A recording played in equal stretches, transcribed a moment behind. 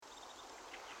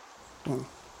1,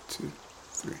 2,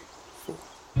 3, 4.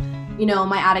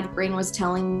 My addict brain was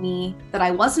telling me that I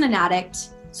wasn't an addict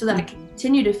so that I could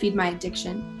continue to feed my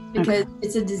addiction, because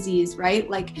it's a disease, right?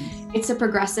 Like, it's a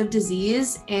progressive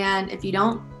disease. And if you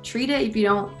don't treat it, if you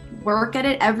don't work at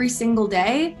it every single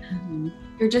day,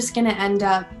 you're just going to end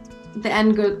up, the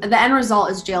end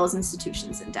result is jails,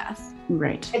 institutions, and death.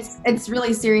 Right. It's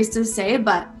really serious to say,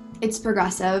 but it's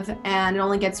progressive and it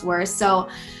only gets worse. So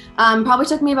probably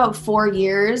took me about 4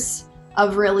 years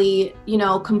of really,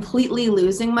 completely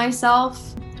losing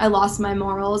myself. I lost my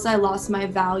morals. I lost my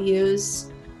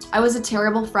values. I was a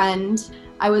terrible friend.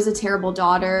 I was a terrible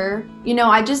daughter.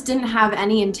 I just didn't have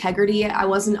any integrity. I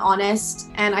wasn't honest.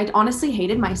 And I honestly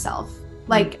hated myself.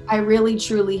 Like, I really,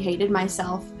 truly hated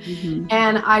myself.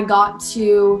 And I got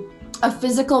to a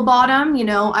physical bottom.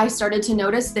 I started to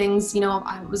notice things.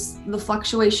 I was the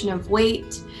fluctuation of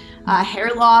weight,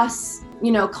 hair loss,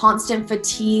 constant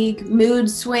fatigue, mood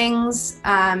swings.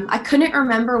 I couldn't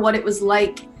remember what it was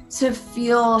like to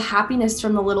feel happiness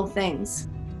from the little things.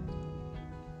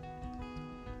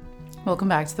 Welcome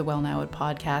back to the Well Now It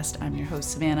podcast. I'm your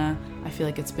host, Savannah. I feel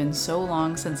like it's been so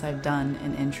long since I've done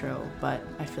an intro, but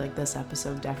I feel like this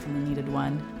episode definitely needed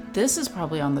one. This is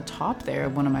probably on the top there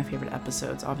of one of my favorite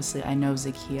episodes. Obviously, I know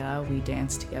Zakia. We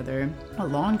danced together a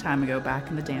long time ago, back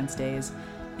in the dance days.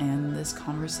 And this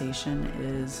conversation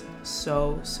is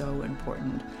so, so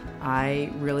important.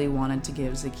 I really wanted to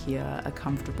give Zakia a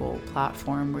comfortable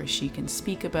platform where she can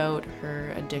speak about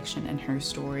her addiction and her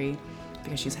story,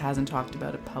 because she hasn't talked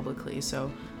about it publicly.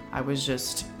 So I was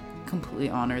just completely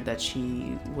honored that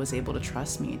she was able to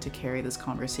trust me to carry this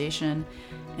conversation.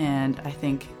 And I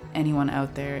think anyone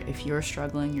out there, if you're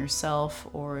struggling yourself,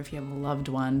 or if you have a loved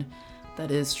one that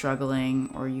is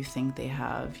struggling, or you think they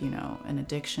have, an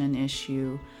addiction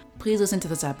issue, please listen to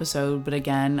this episode. But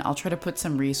again, I'll try to put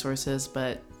some resources,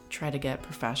 but try to get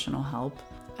professional help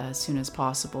as soon as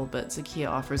possible. But Zakia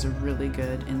offers a really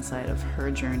good insight of her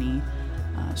journey,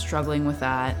 struggling with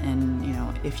that. And,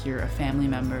 if you're a family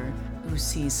member who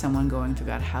sees someone going through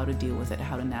that, how to deal with it,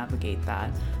 how to navigate that.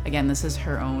 Again, this is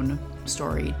her own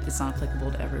story. It's not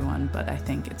applicable to everyone, but I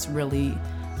think it's really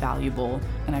valuable,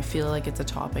 and I feel like it's a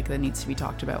topic that needs to be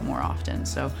talked about more often.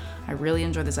 So I really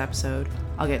enjoyed this episode.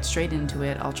 I'll get straight into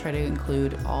it. I'll try to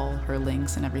include all her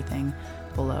links and everything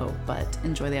below, but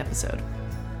enjoy the episode.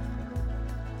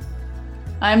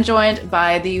 I'm joined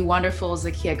by the wonderful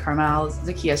Zakia Carmel.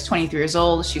 Zakia is 23 years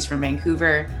old. She's from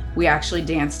Vancouver. We actually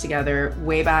danced together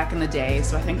way back in the day.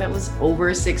 So I think that was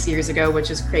over 6 years ago,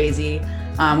 which is crazy.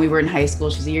 We were in high school.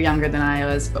 She's a year younger than I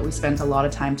was, but we spent a lot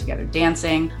of time together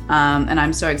dancing. And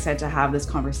I'm so excited to have this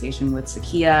conversation with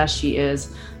Zakia. She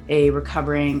is a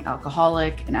recovering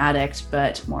alcoholic, an addict,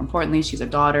 but more importantly, she's a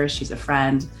daughter, she's a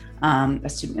friend, a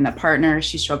student and a partner.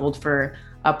 She struggled for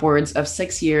upwards of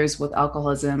 6 years with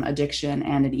alcoholism, addiction,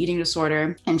 and an eating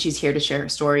disorder. And she's here to share her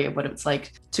story of what it's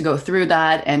like to go through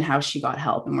that and how she got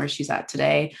help and where she's at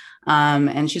today.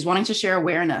 And she's wanting to share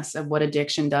awareness of what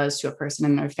addiction does to a person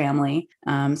in their family.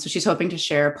 So she's hoping to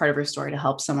share part of her story to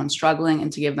help someone struggling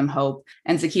and to give them hope.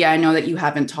 And Zakia, I know that you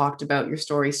haven't talked about your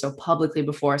story so publicly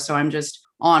before, so I'm just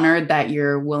honored that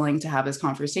you're willing to have this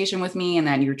conversation with me and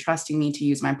that you're trusting me to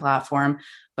use my platform.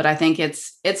 But I think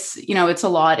it's a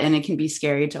lot, and it can be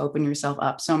scary to open yourself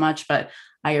up so much, but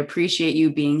I appreciate you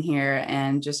being here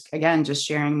and just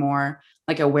sharing more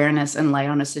like awareness and light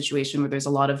on a situation where there's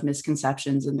a lot of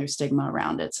misconceptions and there's stigma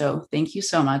around it. So thank you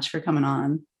so much for coming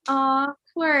on. Of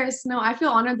course. No, I feel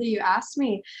honored that you asked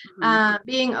me.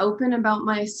 Being open about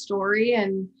my story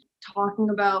and talking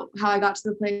about how I got to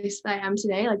the place that I am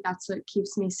today, like, that's what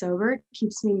keeps me sober,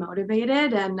 keeps me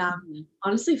motivated, and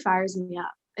honestly fires me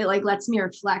up. It like lets me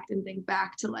reflect and think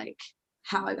back to like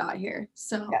how I got here.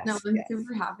 So I'm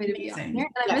super happy to be on here.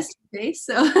 And I missed your face.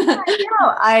 So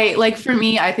I like, for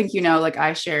me, I think, like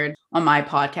I shared on my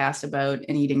podcast about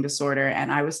an eating disorder,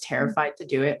 and I was terrified to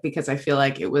do it because I feel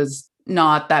like it was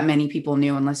not that many people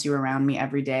knew unless you were around me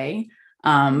every day.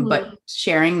 But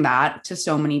sharing that to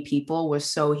so many people was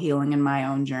so healing in my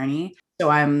own journey. So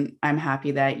I'm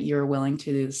happy that you're willing to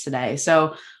do this today.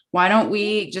 So why don't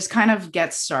we just kind of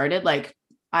get started? Like,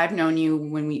 I've known you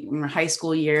when we were high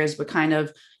school years, but kind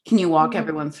of, can you walk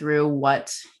everyone through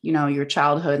what, your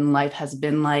childhood and life has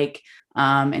been like?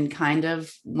 And kind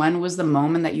of, when was the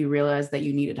moment that you realized that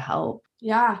you needed help?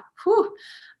 Yeah.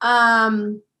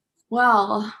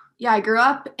 I grew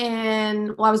up I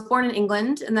was born in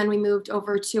England, and then we moved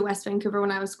over to West Vancouver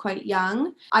when I was quite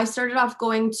young. I started off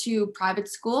going to private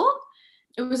school.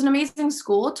 It was an amazing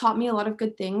school. It taught me a lot of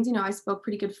good things. I spoke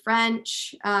pretty good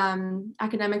French.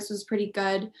 Academics was pretty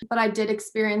good, but I did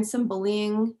experience some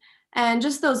bullying and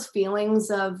just those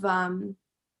feelings of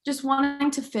just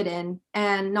wanting to fit in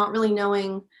and not really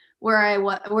knowing where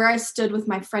I stood with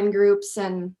my friend groups.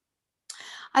 And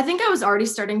I think I was already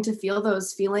starting to feel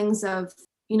those feelings of,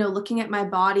 looking at my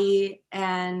body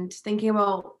and thinking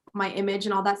about my image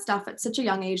and all that stuff at such a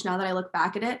young age now that I look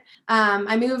back at it.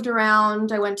 I moved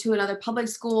around. I went to another public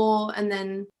school and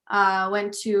then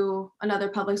went to another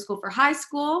public school for high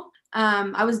school.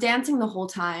 I was dancing the whole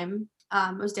time.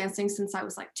 I was dancing since I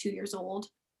was like 2 years old.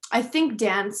 I think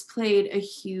dance played a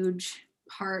huge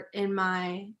part in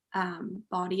my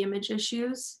body image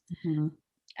issues,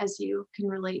 as you can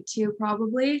relate to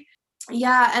probably.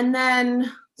 Yeah, and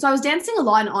then so I was dancing a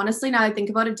lot, and honestly, now I think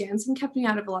about it, dancing kept me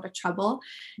out of a lot of trouble.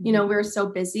 We were so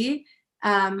busy.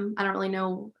 I don't really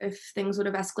know if things would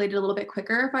have escalated a little bit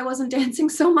quicker if I wasn't dancing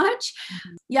so much.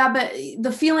 Yeah, but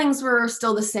the feelings were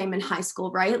still the same in high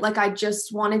school, right? Like I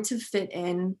just wanted to fit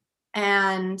in,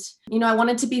 and I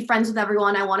wanted to be friends with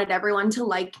everyone. I wanted everyone to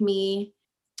like me.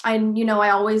 I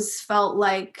always felt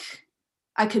like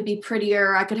I could be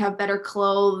prettier, I could have better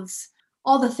clothes,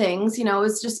 all the things. It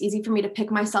was just easy for me to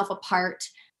pick myself apart.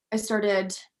 I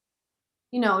started,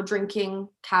 drinking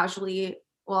casually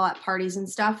while at parties and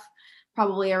stuff,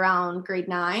 probably around grade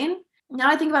 9. Now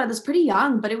I think about it, that's pretty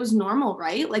young, but it was normal,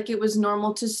 right? Like it was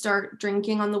normal to start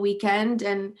drinking on the weekend.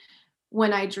 And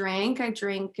when I drank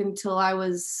until I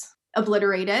was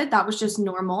obliterated. That was just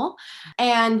normal.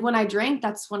 And when I drank,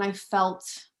 that's when I felt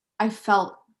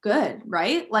good,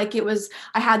 right? Like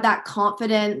I had that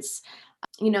confidence,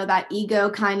 that ego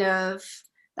kind of,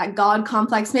 that God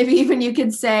complex, maybe even you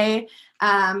could say.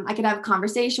 I could have a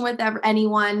conversation with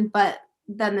anyone, but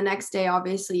then the next day,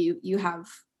 obviously you have,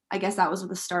 I guess that was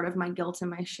the start of my guilt and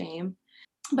my shame.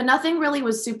 But nothing really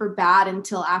was super bad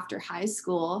until after high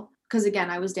school, because again,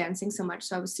 I was dancing so much,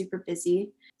 so I was super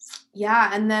busy.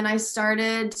 Yeah, and then I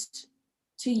started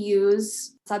to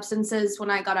use substances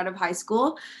when I got out of high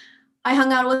school. I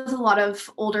hung out with a lot of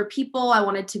older people. I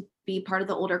wanted to be part of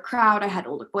the older crowd. I had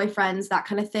older boyfriends, that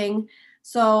kind of thing.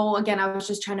 So again, I was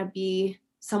just trying to be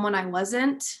someone I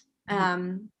wasn't,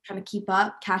 trying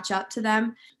to catch up to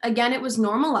them. Again, it was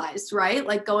normalized, right?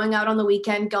 Like going out on the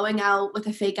weekend, going out with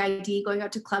a fake ID, going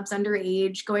out to clubs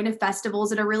underage, going to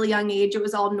festivals at a really young age. It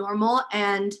was all normal.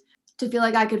 And to feel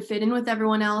like I could fit in with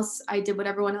everyone else, I did what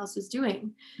everyone else was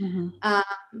doing.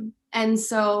 And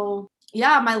so,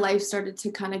 yeah, my life started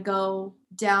to kind of go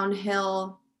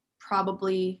downhill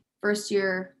probably first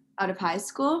year out of high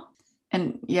school.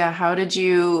 And yeah, how did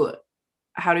you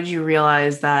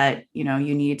realize that, you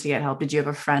needed to get help? Did you have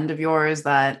a friend of yours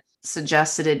that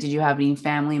suggested it? Did you have any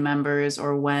family members,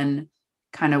 or when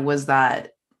kind of was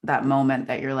that moment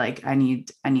that you're like, I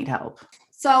need help?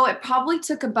 So it probably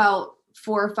took about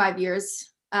 4 or 5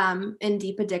 years in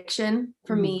deep addiction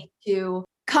for me to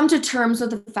come to terms with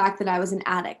the fact that I was an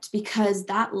addict, because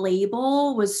that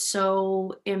label was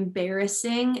so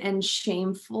embarrassing and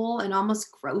shameful and almost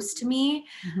gross to me.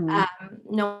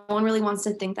 No one really wants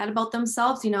to think that about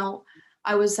themselves.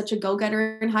 I was such a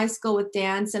go-getter in high school with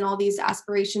dance and all these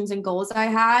aspirations and goals I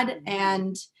had.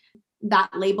 And that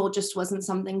label just wasn't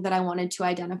something that I wanted to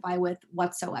identify with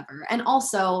whatsoever. And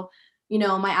also,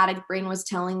 my addict brain was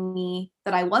telling me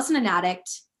that I wasn't an addict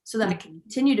so that I could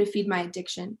continue to feed my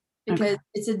addiction, because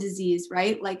it's a disease,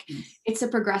 right? Like it's a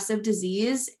progressive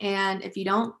disease. And if you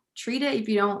don't treat it, if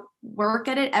you don't work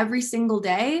at it every single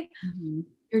day,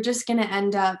 you're just going to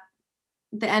end up,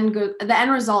 the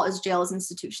end result is jails,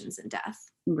 institutions, and death.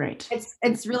 Right.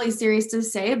 It's really serious to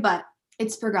say, but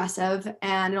it's progressive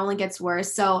and it only gets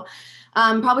worse. So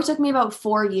probably took me about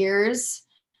 4 years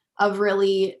of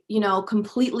really,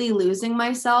 completely losing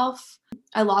myself.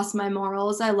 I lost my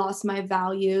morals. I lost my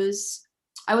values.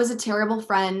 I was a terrible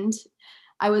friend.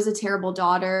 I was a terrible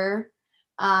daughter.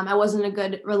 I wasn't a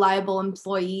good, reliable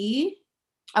employee.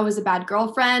 I was a bad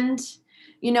girlfriend.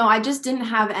 I just didn't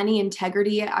have any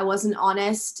integrity. I wasn't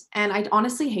honest. And I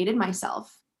honestly hated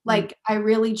myself. Like I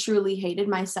really, truly hated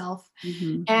myself.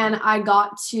 And I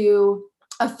got to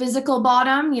a physical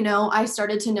bottom. I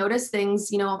started to notice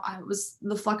things, I was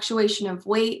the fluctuation of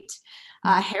weight,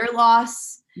 hair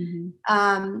loss,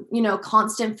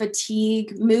 constant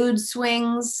fatigue, mood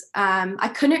swings.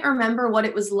 I couldn't remember what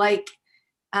it was like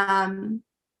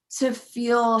to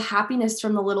feel happiness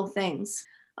from the little things.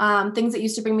 Things that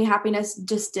used to bring me happiness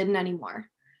just didn't anymore.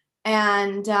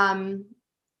 And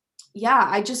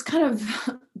I just kind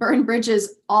of burned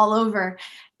bridges all over.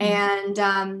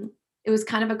 And it was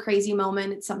kind of a crazy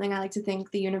moment. It's something I like to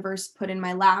think the universe put in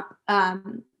my lap.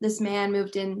 This man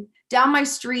moved in down my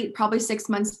street probably 6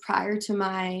 months prior to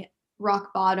my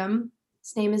rock bottom.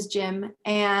 His name is Jim.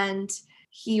 And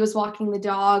he was walking the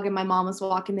dog and my mom was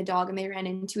walking the dog and they ran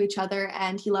into each other,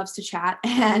 and he loves to chat.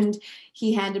 And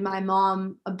he handed my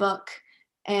mom a book,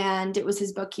 and it was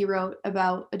his book he wrote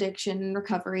about addiction and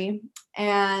recovery.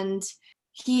 And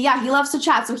he loves to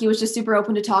chat. So he was just super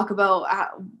open to talk about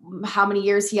how many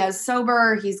years he has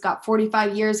sober. He's got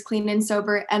 45 years clean and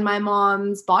sober. And my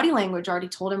mom's body language already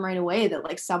told him right away that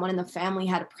like someone in the family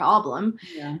had a problem.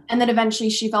 Yeah. And then eventually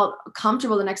she felt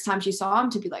comfortable the next time she saw him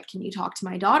to be like, can you talk to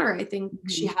my daughter? I think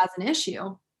she has an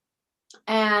issue.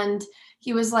 And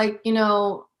he was like,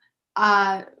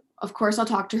 of course I'll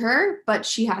talk to her, but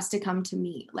she has to come to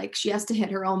me. Like she has to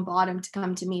hit her own bottom to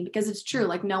come to me, because it's true.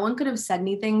 Like no one could have said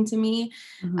anything to me.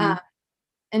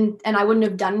 And I wouldn't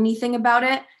have done anything about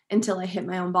it until I hit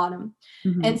my own bottom.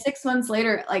 And 6 months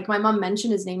later, like my mom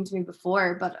mentioned his name to me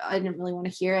before, but I didn't really want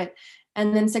to hear it.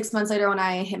 And then 6 months later, when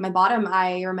I hit my bottom,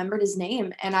 I remembered his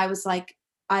name and I was like,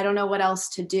 I don't know what else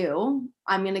to do.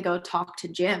 I'm going to go talk to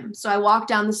Jim. So I walked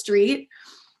down the street.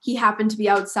 He happened to be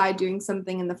outside doing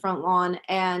something in the front lawn,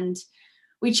 and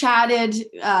we chatted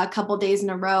a couple days in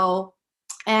a row.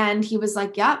 And he was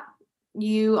like, yep,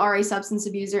 you are a substance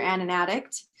abuser and an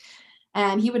addict.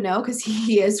 And he would know because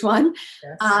he is one.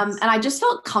 Yes. And I just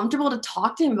felt comfortable to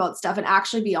talk to him about stuff and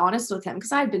actually be honest with him,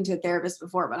 because I had been to a therapist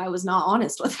before, but I was not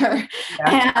honest with her.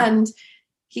 Yeah. And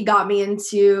he got me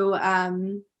into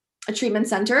a treatment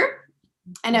center.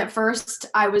 And at first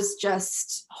I was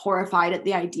just horrified at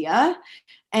the idea.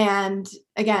 And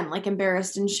again, like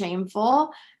embarrassed and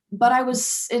shameful. But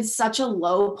it's such a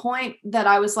low point that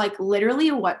I was like,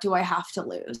 literally, what do I have to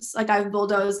lose? Like I've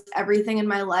bulldozed everything in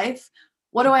my life.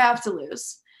 What do I have to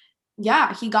lose?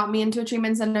 Yeah, he got me into a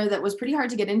treatment center that was pretty hard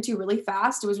to get into really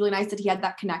fast. It was really nice that he had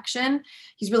that connection.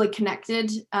 He's really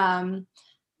connected.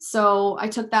 So I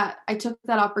took that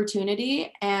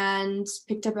opportunity and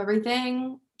picked up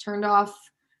everything, turned off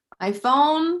my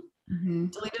phone,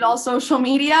 deleted all social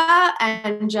media,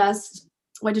 and just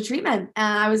went to treatment.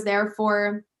 And I was there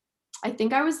for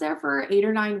 8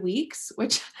 or 9 weeks,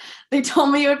 which they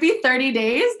told me it would be 30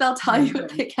 days. They'll tell you what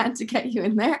they can to get you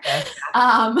in there. Yes.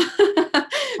 Oh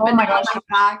my gosh.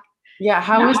 Back. Yeah.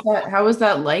 How was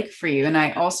that like for you? And I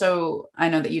know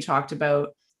that you talked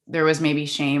about there was maybe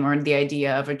shame or the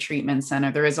idea of a treatment center.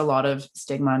 There is a lot of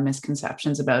stigma and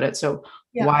misconceptions about it. So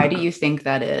why do you think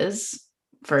that is,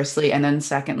 firstly? And then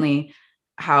secondly,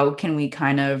 how can we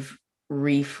kind of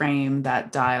reframe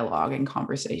that dialogue and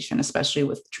conversation, especially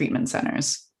with treatment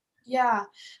centers? Yeah,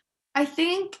 I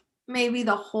think maybe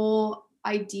the whole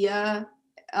idea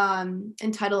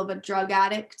and title of a drug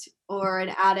addict or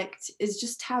an addict is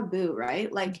just taboo,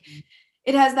 right? Like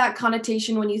it has that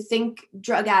connotation. When you think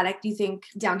drug addict, you think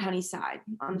downtown east side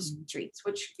on the streets,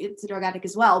 which it's a drug addict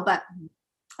as well, but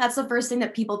that's the first thing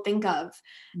that people think of.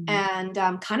 And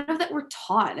kind of that we're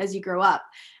taught as you grow up.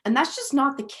 And that's just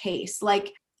not the case.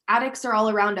 Like addicts are all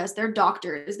around us. They're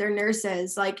doctors, they're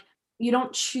nurses. Like you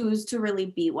don't choose to really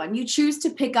be one. You choose to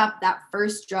pick up that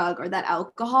first drug or that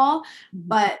alcohol,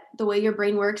 but the way your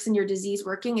brain works and your disease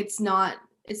working, it's not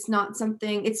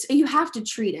something, you have to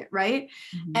treat it, right?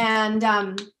 And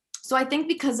so I think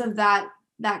because of that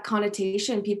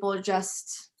connotation, people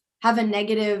just have a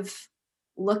negative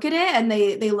look at it, and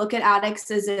they look at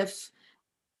addicts as if,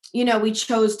 we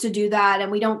chose to do that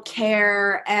and we don't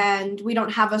care and we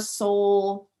don't have a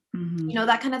soul,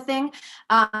 that kind of thing.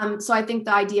 So I think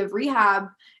the idea of rehab,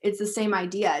 it's the same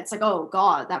idea. It's like, oh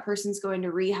God, that person's going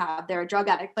to rehab, they're a drug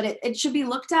addict, but it should be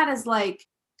looked at as like,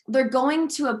 they're going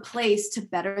to a place to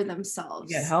better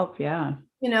themselves. Get help. Yeah.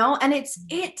 And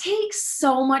it takes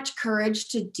so much courage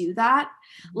to do that.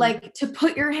 Like to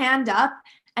put your hand up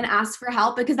and ask for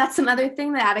help, because that's another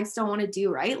thing that addicts don't want to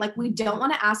do, right? Like we don't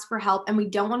want to ask for help and we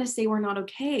don't want to say we're not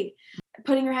okay.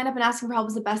 Putting your hand up and asking for help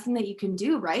is the best thing that you can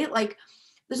do, right? Like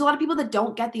there's a lot of people that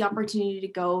don't get the opportunity to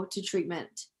go to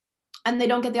treatment, and they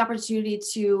don't get the opportunity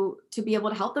to be able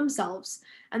to help themselves.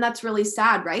 And that's really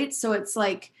sad, right? So it's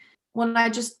like, when I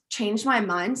just changed my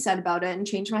mindset about it and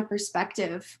changed my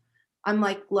perspective, I'm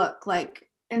like, look, like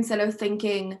instead of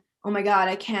thinking, oh my God,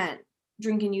 I can't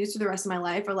drink and use for the rest of my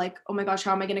life, or like, oh my gosh,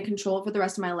 how am I going to control it for the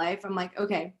rest of my life? I'm like,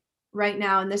 okay, right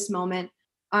now in this moment,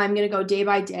 I'm going to go day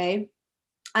by day,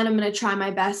 and I'm going to try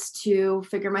my best to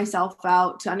figure myself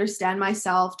out, to understand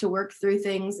myself, to work through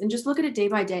things, and just look at it day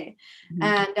by day.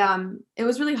 And it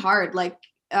was really hard. Like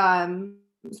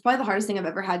it's probably the hardest thing I've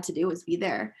ever had to do was be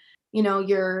there.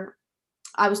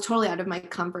 I was totally out of my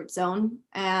comfort zone,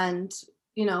 and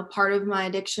part of my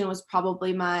addiction was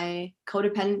probably my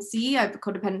codependency. I have a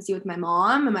codependency with my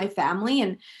mom and my family,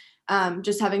 and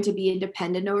just having to be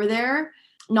independent over there,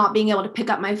 not being able to pick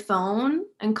up my phone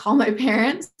and call my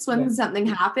parents when something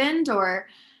happened, or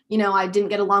I didn't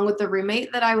get along with the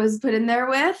roommate that I was put in there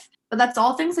with. But that's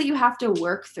all things that you have to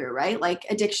work through, right? Like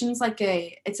addiction's like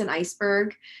it's an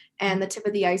iceberg, and the tip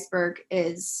of the iceberg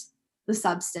is the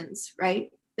substance,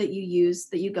 right? That you use,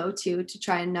 that you go to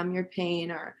try and numb your pain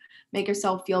or make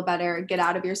yourself feel better, get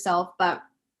out of yourself. But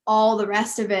all the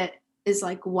rest of it is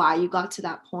like why you got to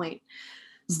that point.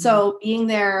 So being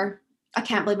there, I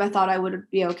can't believe I thought I would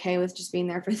be okay with just being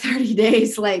there for 30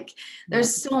 days. Like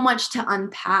there's so much to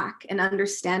unpack and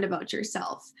understand about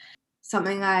yourself.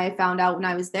 Something I found out when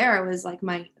I was there was like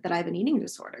that I have an eating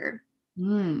disorder.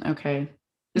 Okay.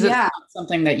 Is it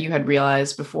something that you had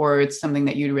realized before? It's something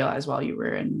that you'd realized while you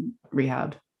were in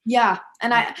rehab? Yeah.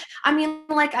 And I mean,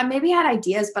 like I maybe had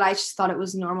ideas, but I just thought it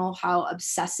was normal how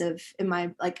obsessive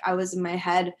I was in my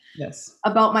head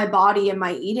about my body and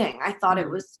my eating. I thought it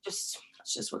was just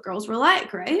what girls were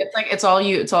like, right? It's like, it's all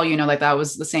you know, like that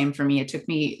was the same for me. It took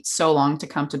me so long to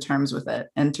come to terms with it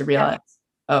and to realize,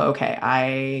 oh, okay,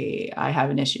 I have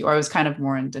an issue. Or I was kind of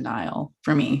more in denial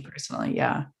for me personally.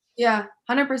 Yeah. Yeah.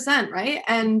 100%. Right.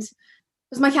 And it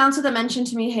was my counselor that mentioned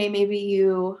to me, hey, maybe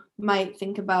you might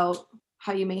think about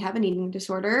how you may have an eating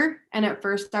disorder. And at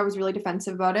first I was really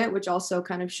defensive about it, which also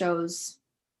kind of shows,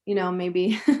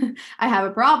 maybe I have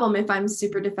a problem if I'm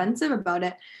super defensive about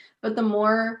it. But the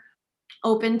more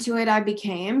open to it I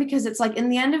became, because it's like in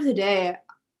the end of the day,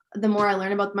 the more I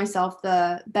learn about myself,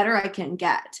 the better I can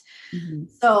get.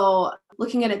 So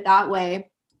looking at it that way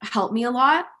helped me a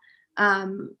lot.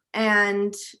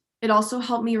 And it also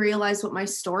helped me realize what my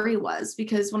story was,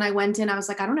 because when I went in, I was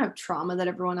like, I don't have trauma that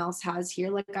everyone else has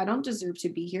here. Like, I don't deserve to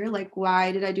be here. Like,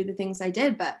 why did I do the things I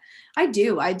did? But I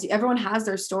do. Everyone has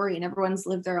their story and everyone's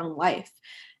lived their own life.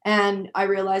 And I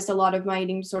realized a lot of my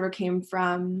eating disorder came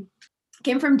from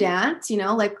dance,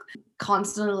 like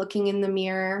constantly looking in the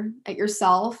mirror at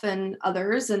yourself and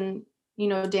others. And,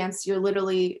 dance, you're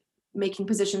literally making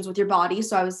positions with your body.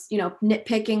 So I was,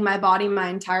 nitpicking my body my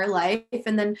entire life.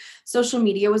 And then social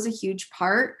media was a huge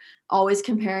part, always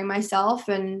comparing myself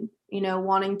and,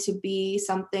 wanting to be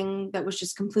something that was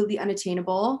just completely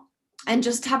unattainable, and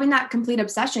just having that complete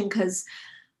obsession, because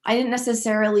I didn't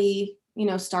necessarily,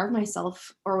 starve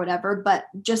myself or whatever, but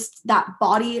just that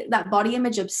body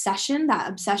image obsession, that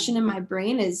obsession in my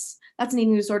brain that's an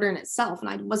eating disorder in itself. And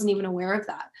I wasn't even aware of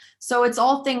that. So it's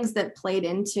all things that played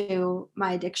into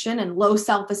my addiction, and low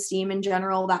self-esteem in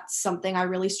general. That's something I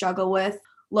really struggle with.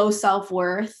 Low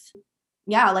self-worth.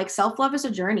 Yeah. Like self-love is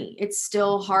a journey. It's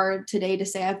still hard today to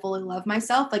say I fully love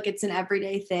myself. Like it's an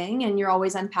everyday thing, and you're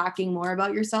always unpacking more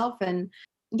about yourself. And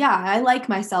yeah, I like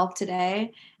myself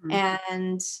today,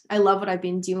 and I love what I've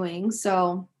been doing.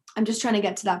 So I'm just trying to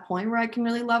get to that point where I can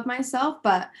really love myself.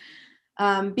 But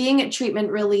being at treatment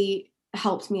really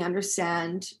helped me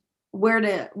understand where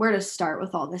to start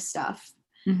with all this stuff.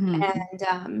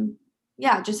 And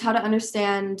just how to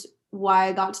understand why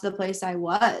I got to the place I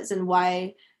was, and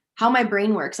how my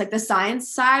brain works. Like the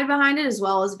science side behind it as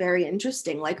well is very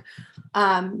interesting. Like,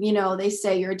 they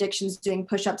say your addiction's doing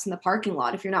push-ups in the parking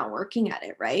lot if you're not working at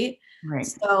it. Right.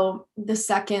 So the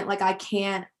second, like I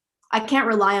can't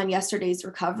rely on yesterday's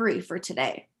recovery for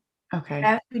today. Okay.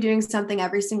 I have to be doing something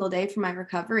every single day for my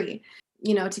recovery,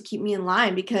 to keep me in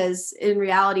line, because in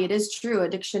reality, it is true.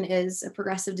 Addiction is a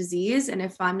progressive disease. And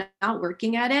if I'm not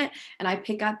working at it and I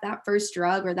pick up that first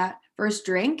drug or that first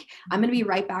drink, I'm going to be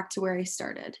right back to where I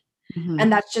started.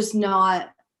 And that's just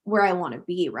not where I want to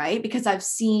be, right? Because I've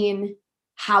seen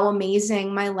how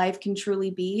amazing my life can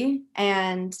truly be.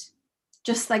 And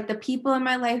just like the people in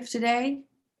my life today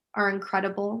are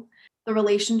incredible. The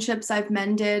relationships I've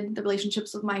mended, the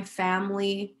relationships with my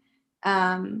family,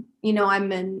 I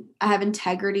have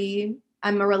integrity.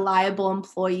 I'm a reliable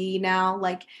employee now.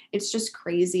 Like it's just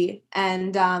crazy.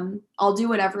 And I'll do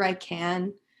whatever I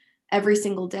can every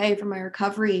single day for my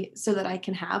recovery so that I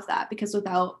can have that, because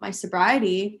without my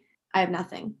sobriety, I have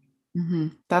nothing.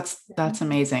 That's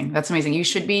amazing. That's amazing. You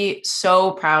should be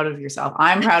so proud of yourself.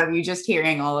 I'm proud of you just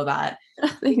hearing all of that.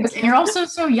 And you're also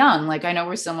so young. Like I know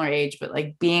we're similar age, but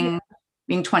like being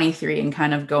 23 and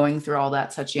kind of going through all that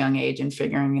at such a young age and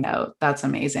figuring it out, that's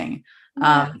amazing.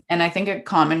 And I think a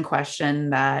common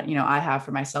question that, I have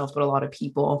for myself, but a lot of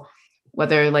people,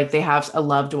 whether like they have a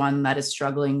loved one that is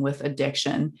struggling with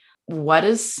addiction, what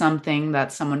is something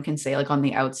that someone can say like on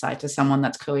the outside to someone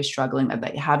that's clearly struggling, that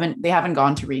they haven't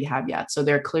gone to rehab yet? So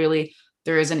there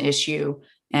is an issue,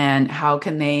 and how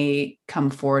can they come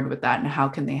forward with that, and how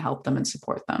can they help them and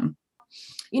support them?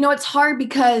 It's hard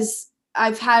because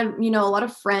I've had, a lot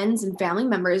of friends and family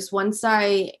members. Once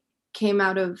I came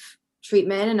out of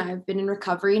treatment and I've been in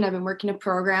recovery and I've been working a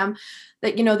program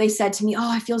that, they said to me,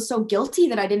 oh, I feel so guilty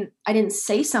that I didn't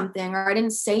say something, or I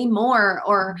didn't say more,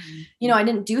 or, I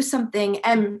didn't do something.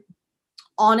 And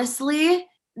honestly,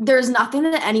 there's nothing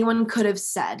that anyone could have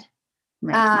said.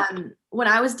 Right. When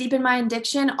I was deep in my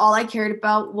addiction, all I cared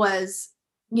about was,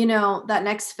 that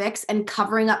next fix and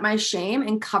covering up my shame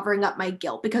and covering up my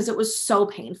guilt, because it was so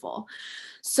painful.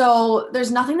 So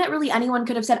there's nothing that really anyone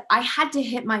could have said. I had to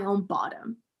hit my own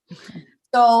bottom. Okay.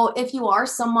 So if you are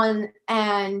someone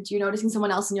and you're noticing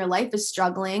someone else in your life is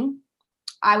struggling,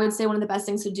 I would say one of the best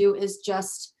things to do is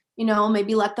just,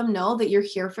 maybe let them know that you're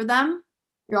here for them.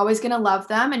 You're always going to love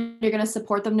them and you're going to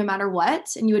support them no matter what.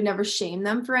 And you would never shame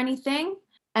them for anything,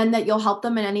 and that you'll help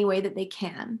them in any way that they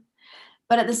can.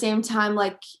 But at the same time,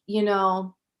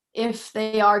 if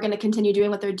they are going to continue doing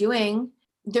what they're doing,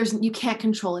 you can't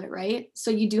control it, right?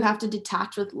 So you do have to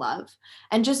detach with love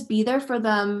and just be there for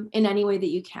them in any way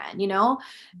that you can,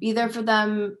 be there for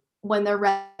them when they're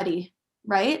ready,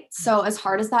 right? So as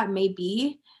hard as that may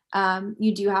be,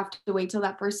 you do have to wait till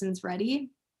that person's ready.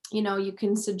 You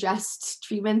can suggest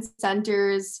treatment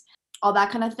centers, all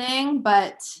that kind of thing,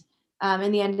 but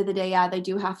in the end of the day, yeah, they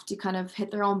do have to kind of hit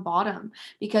their own bottom,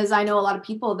 because I know a lot of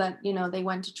people that, they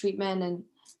went to treatment and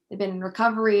they've been in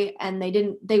recovery and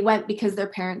they went because their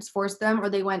parents forced them, or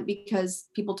they went because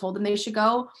people told them they should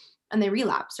go, and they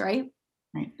relapse, right?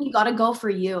 Right. You got to go for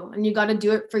you, and you got to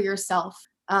do it for yourself.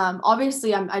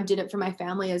 Obviously I did it for my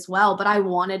family as well, but I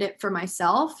wanted it for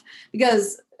myself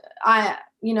because I'm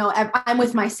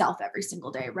with myself every single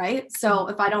day. Right. So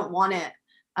if I don't want it,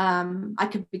 I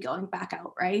could be going back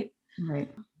out. Right. Right.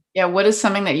 Yeah. What is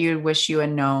something that you wish you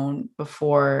had known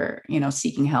before,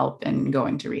 seeking help and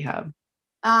going to rehab?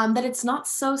 That it's not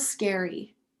so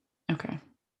scary. Okay.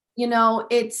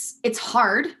 It's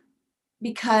hard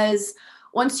because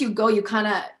once you go,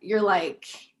 you're like,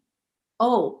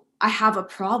 oh, I have a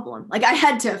problem. Like, I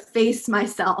had to face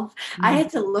myself. Mm-hmm. I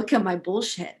had to look at my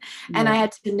bullshit, and I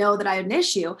had to know that I had an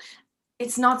issue.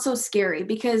 It's not so scary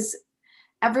because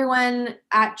everyone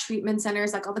at treatment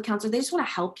centers, like all the counselors, they just want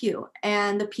to help you.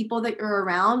 And the people that you're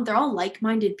around, they're all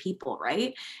like-minded people,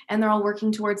 right? And they're all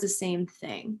working towards the same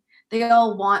thing. They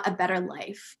all want a better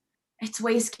life. It's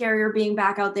way scarier being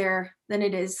back out there than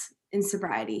it is in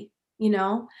sobriety.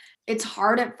 It's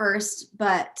hard at first,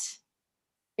 but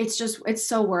it's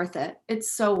so worth it.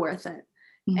 It's so worth it.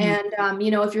 Mm-hmm. And,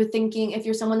 if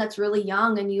you're someone that's really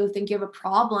young and you think you have a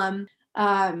problem,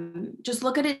 just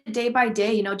look at it day by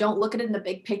day. Don't look at it in the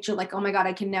big picture, like, oh my God,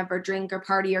 I can never drink or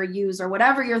party or use or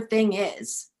whatever your thing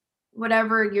is.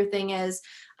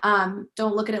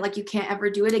 Don't look at it like you can't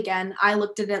ever do it again. I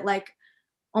looked at it like,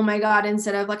 oh my God,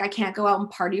 instead of like, I can't go out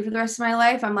and party for the rest of my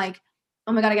life, I'm like,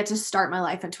 oh my God, I get to start my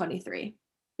life at 23,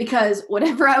 because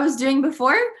whatever I was doing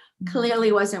before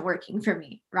clearly wasn't working for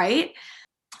me. Right.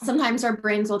 Sometimes our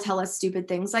brains will tell us stupid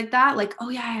things like that. Like, oh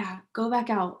yeah, go back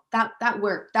out. That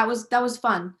worked. That was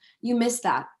fun. You missed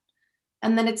that.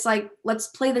 And then it's like, let's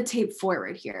play the tape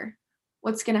forward here.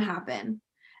 What's going to happen?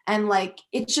 And like,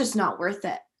 it's just not worth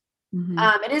it. Mm-hmm.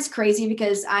 It is crazy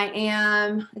because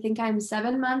I think I'm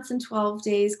 7 months and 12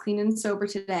 days clean and sober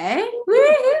today.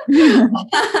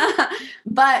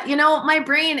 But my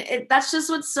brain, that's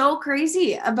just what's so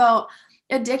crazy about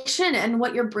addiction and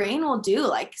what your brain will do.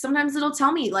 Like, sometimes it'll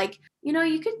tell me like,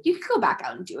 you could go back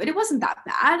out and do it. It wasn't that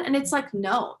bad. And it's like,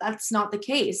 no, that's not the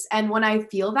case. And when I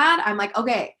feel that, I'm like,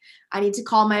 okay, I need to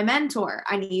call my mentor.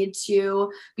 I need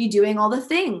to be doing all the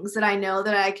things that I know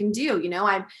that I can do.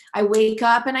 I wake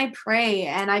up and I pray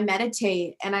and I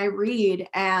meditate and I read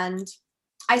and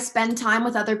I spend time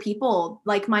with other people,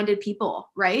 like-minded people,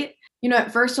 right?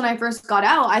 At first, when I first got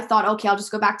out, I thought, okay, I'll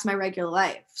just go back to my regular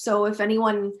life. So if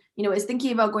anyone, is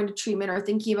thinking about going to treatment or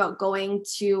thinking about going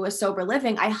to a sober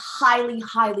living, I highly,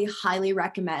 highly, highly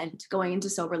recommend going into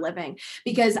sober living,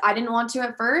 because I didn't want to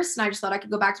at first. And I just thought I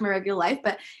could go back to my regular life.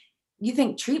 But you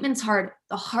think treatment's hard.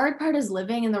 The hard part is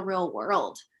living in the real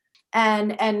world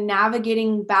and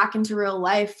navigating back into real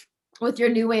life with your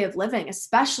new way of living,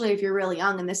 especially if you're really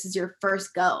young and this is your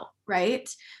first go, right?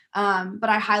 But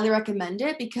I highly recommend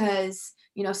it because,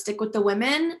 stick with the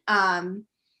women.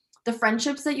 The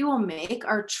friendships that you will make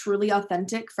are truly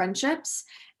authentic friendships,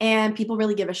 and people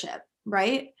really give a shit,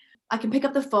 right? I can pick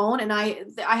up the phone and I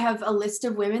have a list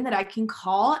of women that I can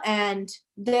call, and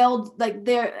they're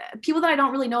people that I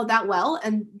don't really know that well,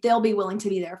 and they'll be willing to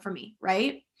be there for me,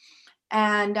 right?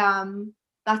 And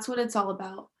that's what it's all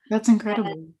about. That's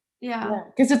incredible. And, yeah.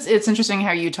 Because it's interesting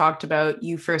how you talked about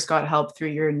you first got help through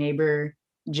your neighbor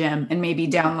Jim, and maybe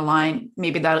down the line,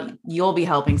 maybe that you'll be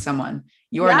helping someone.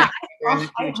 I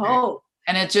hope.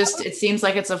 And it seems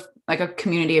like it's like a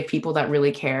community of people that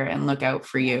really care and look out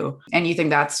for you. And you think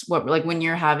that's what, like when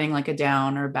you're having like a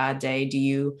down or bad day, do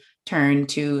you turn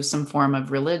to some form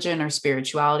of religion or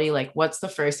spirituality? Like what's the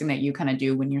first thing that you kind of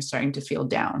do when you're starting to feel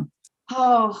down?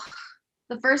 Oh,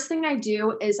 the first thing I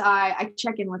do is I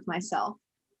check in with myself.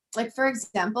 Like, for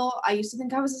example, I used to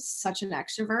think I was such an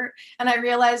extrovert, and I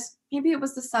realized maybe it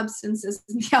was the substances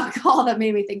and the alcohol that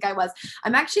made me think I was.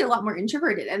 I'm actually a lot more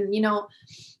introverted, and,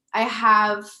 I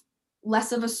have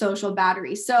less of a social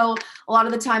battery. So a lot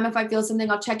of the time, if I feel something,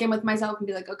 I'll check in with myself and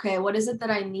be like, okay, what is it that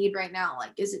I need right now?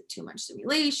 Like, is it too much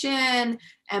stimulation?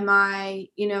 Am I,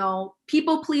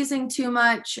 people pleasing too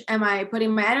much? Am I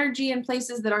putting my energy in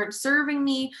places that aren't serving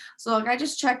me? So like, I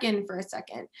just check in for a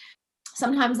second.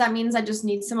 Sometimes that means I just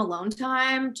need some alone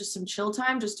time, just some chill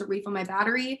time, just to refill my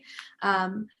battery.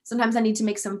 Sometimes I need to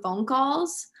make some phone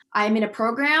calls. I'm in a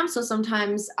program, so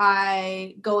sometimes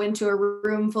I go into a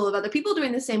room full of other people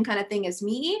doing the same kind of thing as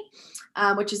me,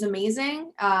 which is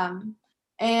amazing.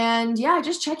 And yeah, I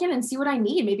just check in and see what I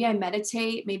need. Maybe I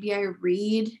meditate, maybe I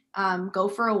read, go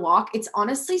for a walk. It's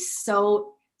honestly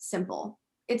so simple.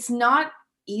 It's not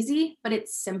easy, but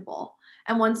it's simple.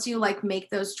 And once you like make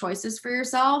those choices for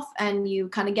yourself and you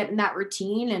kind of get in that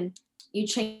routine and you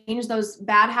change those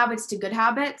bad habits to good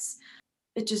habits,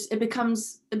 it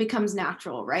becomes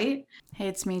natural, right? Hey,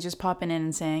 it's me just popping in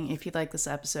and saying, if you like this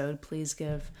episode, please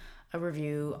give a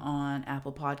review on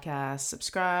Apple Podcasts,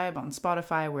 subscribe on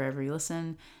Spotify, wherever you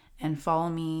listen, and follow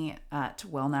me at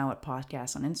Well Now at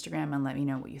Podcast on Instagram and let me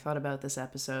know what you thought about this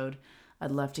episode.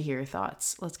 I'd love to hear your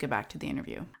thoughts. Let's get back to the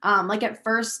interview. Like at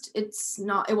first, it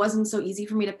wasn't so easy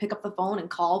for me to pick up the phone and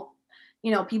call,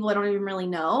 people I don't even really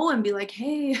know and be like,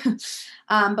 hey.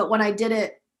 But when I did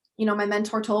it, my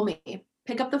mentor told me,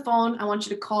 pick up the phone. I want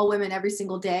you to call women every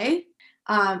single day,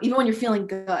 even when you're feeling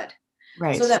good.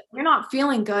 Right. So that when you're not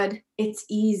feeling good, it's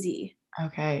easy.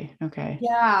 Okay.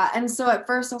 Yeah. And so at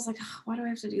first I was like, oh, why do I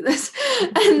have to do this?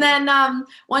 And then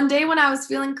one day when I was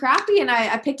feeling crappy and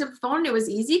I picked up the phone, it was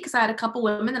easy because I had a couple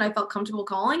women that I felt comfortable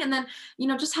calling. And then,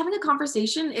 just having a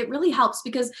conversation, it really helps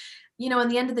because, in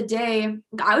the end of the day,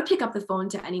 I would pick up the phone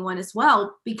to anyone as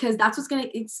well, because that's it's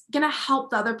going to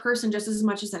help the other person just as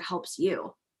much as it helps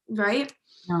you. Right?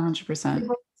 100%.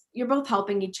 You're both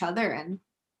helping each other. And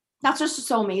that's just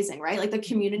so amazing, right? Like the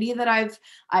community that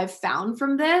I've found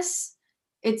from this,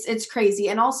 it's crazy.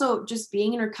 And also just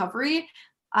being in recovery,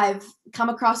 I've come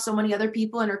across so many other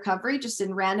people in recovery just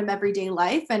in random everyday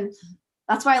life. And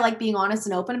that's why I like being honest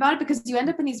and open about it, because you end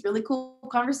up in these really cool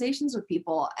conversations with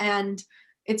people. And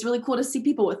it's really cool to see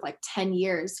people with like 10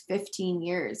 years, 15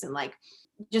 years, and like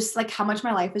just like how much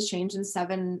my life has changed in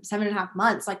 7.5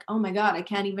 months. Like, oh my God, I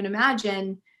can't even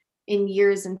imagine in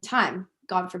years and time.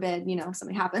 God forbid,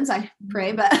 something happens. I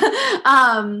pray, but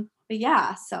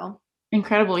yeah, so.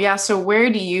 Incredible. Yeah. So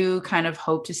where do you kind of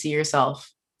hope to see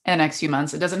yourself in the next few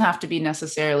months? It doesn't have to be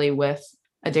necessarily with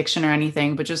addiction or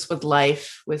anything, but just with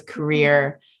life, with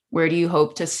career. Where do you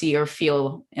hope to see or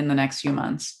feel in the next few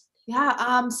months?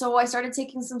 Yeah. So I started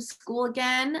taking some school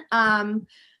again.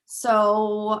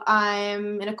 So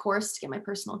I'm in a course to get my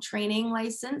personal training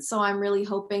license. So I'm really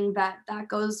hoping that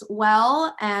goes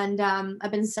well. And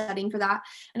I've been studying for that.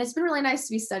 And it's been really nice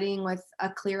to be studying with a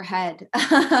clear head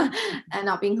and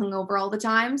not being hungover all the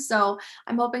time. So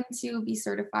I'm hoping to be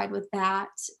certified with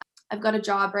that. I've got a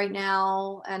job right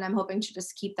now and I'm hoping to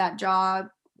just keep that job,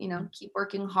 keep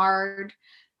working hard.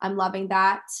 I'm loving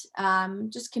that.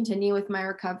 Just continue with my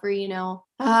recovery,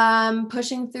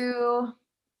 pushing through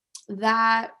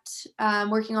that,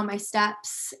 working on my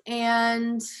steps.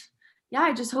 And yeah,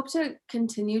 I just hope to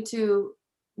continue to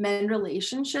mend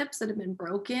relationships that have been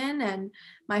broken, and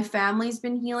my family's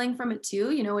been healing from it too.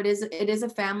 It is a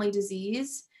family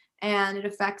disease and it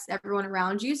affects everyone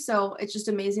around you. So it's just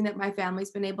amazing that my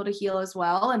family's been able to heal as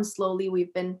well. And slowly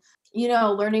we've been,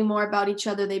 learning more about each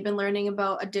other. They've been learning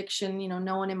about addiction.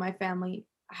 No one in my family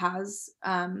is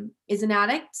an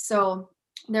addict. So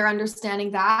they're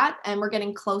understanding that, and we're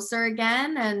getting closer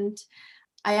again. And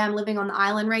I am living on the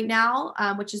island right now,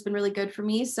 which has been really good for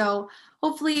me. So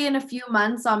hopefully in a few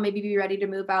months, I'll maybe be ready to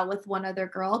move out with one other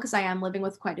girl, because I am living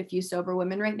with quite a few sober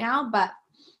women right now. But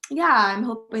yeah, I'm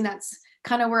hoping that's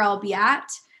kind of where I'll be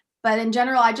at. But in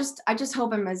general, I just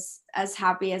hope I'm as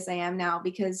happy as I am now,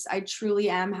 because I truly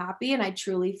am happy and I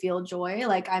truly feel joy.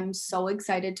 Like I'm so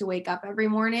excited to wake up every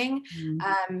morning.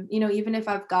 Even if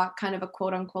I've got kind of a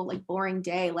quote unquote like boring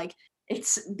day, like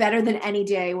it's better than any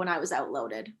day when I was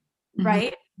outloaded. Mm-hmm.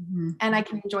 Right. Mm-hmm. And I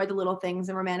can enjoy the little things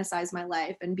and romanticize my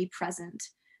life and be present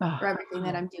for everything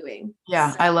that I'm doing.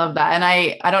 Yeah. So. I love that. And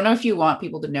I don't know if you want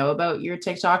people to know about your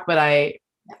TikTok, but I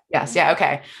Yes. Yeah.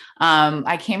 Okay.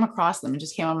 I came across them. It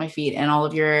just came on my feed, and all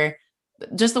of your,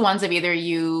 just the ones of either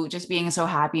you just being so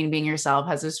happy and being yourself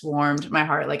has just warmed my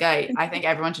heart. Like I think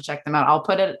everyone should check them out. I'll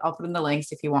put in the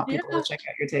links if you want people to check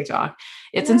out your TikTok.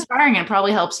 It's inspiring and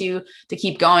probably helps you to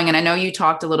keep going. And I know you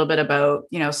talked a little bit about,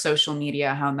 social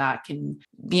media, how that can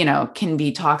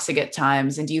be toxic at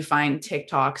times. And do you find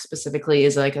TikTok specifically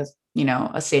is like a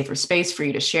safer space for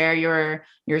you to share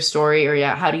your story,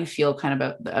 or how do you feel kind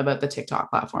of about the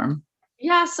TikTok platform?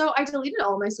 Yeah, so I deleted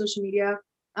all my social media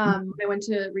when I went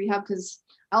to rehab, because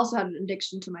I also had an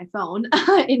addiction to my phone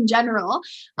in general.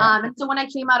 And so when I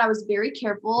came out, I was very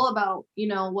careful about,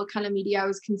 what kind of media I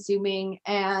was consuming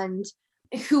and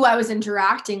who I was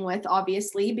interacting with,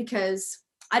 obviously, because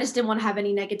I just didn't want to have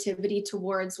any negativity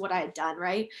towards what I had done,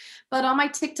 right? But on my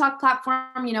TikTok platform,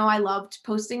 I loved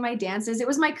posting my dances. It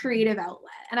was my creative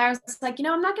outlet. And I was like,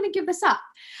 I'm not going to give this up.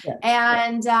 Yeah.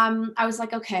 And I was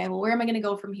like, okay, well, where am I going to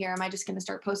go from here? Am I just going to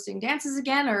start posting dances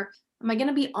again? Or am I going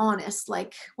to be honest?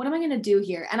 Like, what am I going to do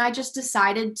here? And I just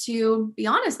decided to be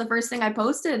honest. The first thing I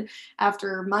posted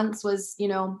after months was,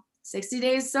 60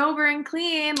 days sober and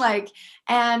clean.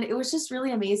 And it was just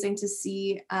really amazing to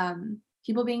see,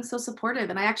 people being so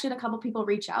supportive. And I actually had a couple people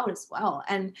reach out as well.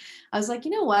 And I was like, you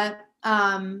know what?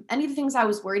 Any of the things I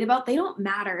was worried about, they don't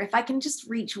matter. If I can just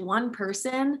reach one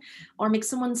person or make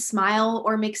someone smile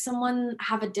or make someone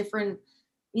have a different,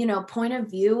 point of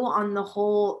view on the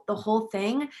whole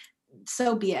thing,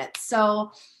 so be it.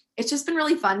 So it's just been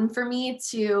really fun for me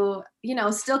to,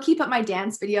 still keep up my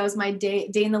dance videos, my day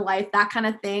in the life, that kind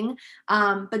of thing.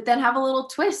 But then have a little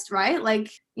twist, right?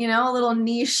 Like, a little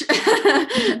niche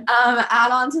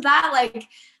add on to that,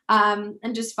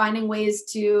 and just finding ways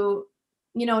to,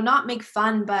 not make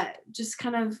fun, but just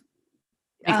kind of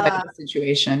make light of the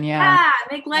situation.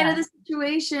 Make light of the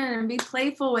situation and be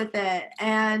playful with it.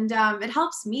 And it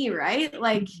helps me, right?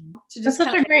 Like to just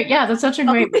that's such a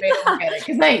great way to look at it.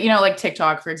 Because like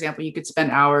TikTok, for example, you could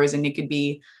spend hours and it could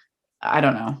be, I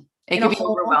don't know, it could be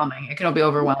overwhelming. It can be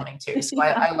overwhelming too. So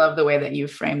I love the way that you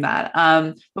frame that.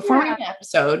 Before we end the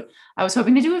episode, I was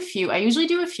hoping to do I usually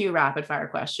do a few rapid fire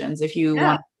questions. If you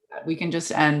want, we can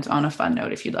just end on a fun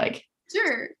note if you'd like.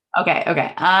 Sure.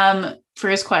 Okay.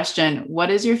 First question, what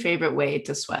is your favorite way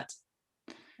to sweat?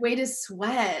 Way to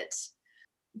sweat?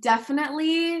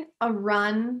 Definitely a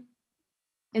run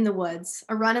in the woods.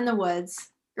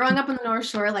 Growing up on the North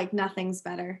Shore, nothing's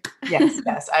better.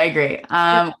 Yes, I agree.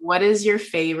 What is your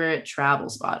favorite travel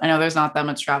spot? I know there's not that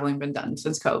much traveling been done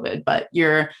since COVID, but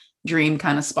your dream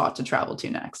kind of spot to travel to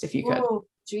next, if you could.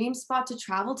 Dream spot to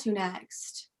travel to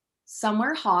next.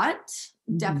 Somewhere hot,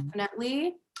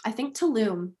 definitely. I think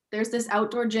Tulum. There's this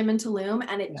outdoor gym in Tulum,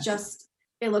 and it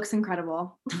looks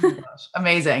incredible. Oh my gosh.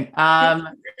 Amazing.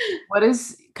 What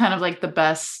is kind of the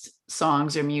best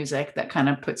songs or music that kind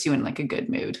of puts you in a good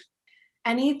mood?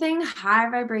 Anything high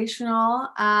vibrational.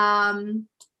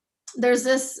 There's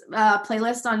this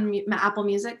playlist on Apple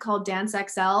Music called Dance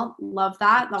XL. Love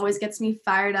that. That always gets me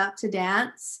fired up to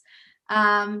dance.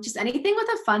 Just anything with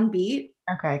a fun beat.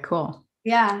 Okay, cool.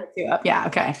 Yeah. Yeah.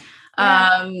 Okay.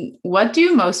 Yeah. What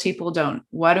do most people don't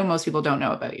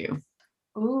know about you?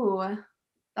 Ooh,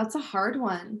 that's a hard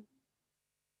one.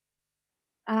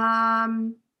 I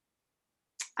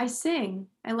sing.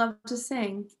 I love to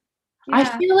sing. Yeah.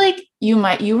 I feel like you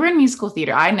were in musical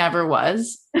theater. I never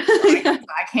was.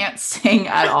 I can't sing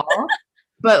at all.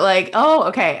 But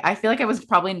okay. I feel like I was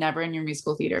probably never in your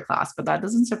musical theater class, but that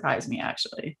doesn't surprise me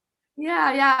actually.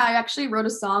 Yeah. I actually wrote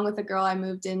a song with a girl I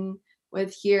moved in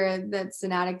with here that's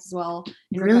an addict as well.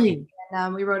 Really?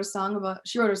 And she wrote a song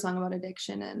about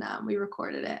addiction, and we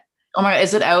recorded it. Oh my God,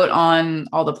 is it out on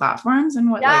all the platforms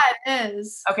and what? Yeah, it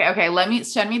is. Okay.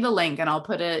 Send me the link and I'll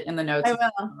put it in the notes. I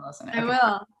will. I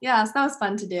will. Yeah, so that was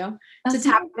fun to do. To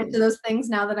tap into those things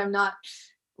now that I'm not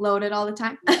loaded all the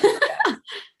time.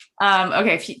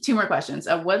 Okay, two more questions.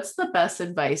 What's the best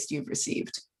advice you've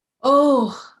received?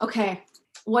 Oh, okay.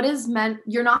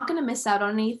 You're not going to miss out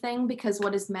on anything, because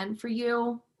what is meant for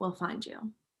you will find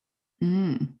you.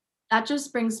 That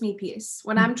just brings me peace.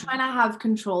 When I'm trying to have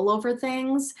control over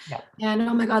things and,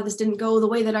 oh my God, this didn't go the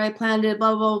way that I planned it,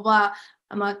 blah, blah, blah.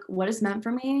 I'm like, what is meant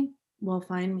for me will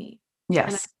find me. Yes.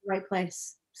 And I'm in the right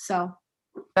place. So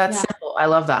that's simple. I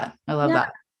love that.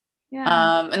 that.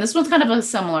 Yeah. And this one's kind of a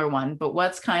similar one, but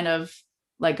what's kind of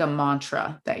a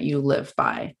mantra that you live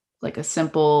by? A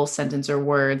simple sentence or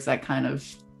words that kind of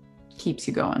keeps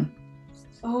you going?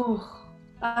 Oh,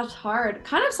 that's hard.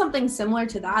 Kind of something similar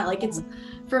to that. It's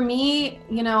for me,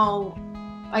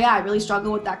 I really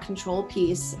struggle with that control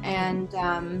piece and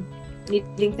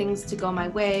needing things to go my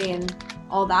way and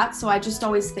all that. So I just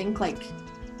always think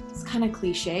it's kind of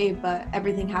cliche, but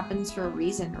everything happens for a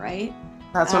reason, right?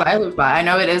 That's what I live by. I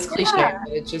know it is cliche, Yeah,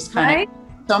 but it's just kind of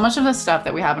so much of the stuff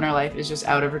that we have in our life is just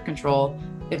out of our control.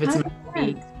 If it's meant to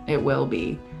be, it will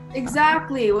be.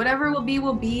 Exactly. Whatever will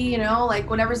be, you know, like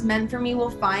whatever's meant for me will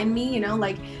find me, you know,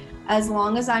 like as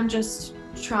long as I'm just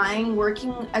trying,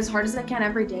 working as hard as I can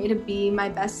every day to be my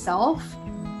best self,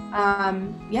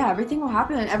 yeah, everything will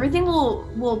happen and everything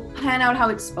will pan out how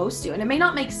it's supposed to. And it may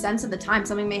not make sense at the time.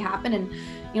 Something may happen and,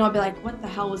 you know, I'll be like, what the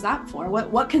hell was that for?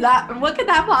 What could that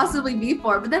possibly be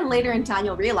for? But then later in time,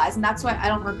 you'll realize, and that's why I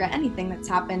don't regret anything that's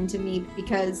happened to me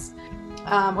because,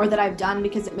 or that I've done,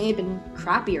 because it may have been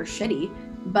crappy or shitty,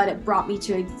 but it brought me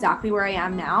to exactly where I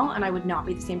am now. And I would not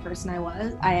be the same person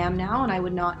I am now. And I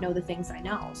would not know the things I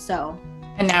know. So.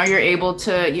 And now you're able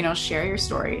to, you know, share your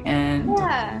story and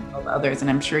help others, and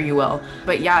I'm sure you will.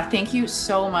 But yeah, thank you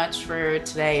so much for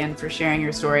today and for sharing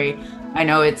your story. I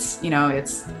know it's, you know,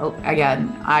 it's,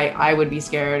 again, I would be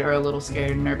scared or a little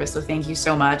scared and nervous. So thank you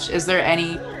so much. Is there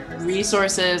any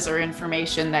resources or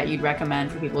information that you'd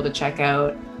recommend for people to check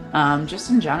out, just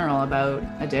in general about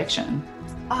addiction?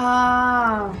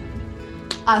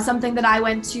 Something that I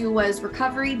went to was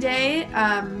Recovery Day.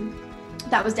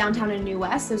 That was downtown in New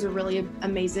West. There's a really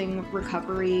amazing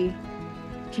recovery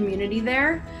community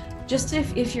there. Just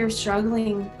if you're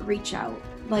struggling, reach out.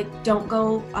 Like, don't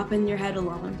go up in your head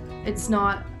alone. It's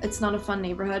not a fun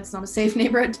neighborhood. It's not a safe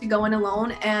neighborhood to go in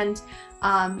alone. And,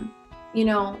 you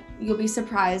know, you'll be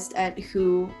surprised at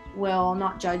who will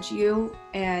not judge you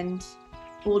and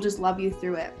will just love you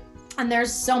through it. And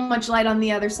there's so much light on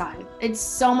the other side. It's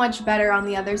so much better on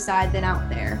the other side than out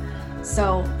there.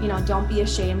 So, you know, don't be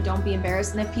ashamed, don't be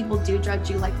embarrassed. And if people do judge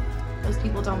you, like, those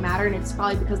people don't matter, and it's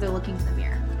probably because they're looking in the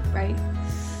mirror, right?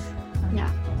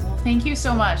 Yeah. Well, thank you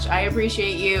so much. I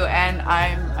appreciate you, and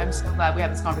I'm so glad we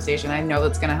had this conversation. I know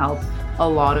that's going to help a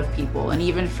lot of people, and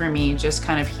even for me, just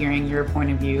kind of hearing your point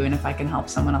of view and if I can help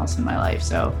someone else in my life.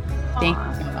 So thank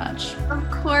you so much. Of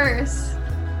course.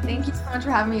 Thank you so much for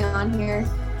having me on here.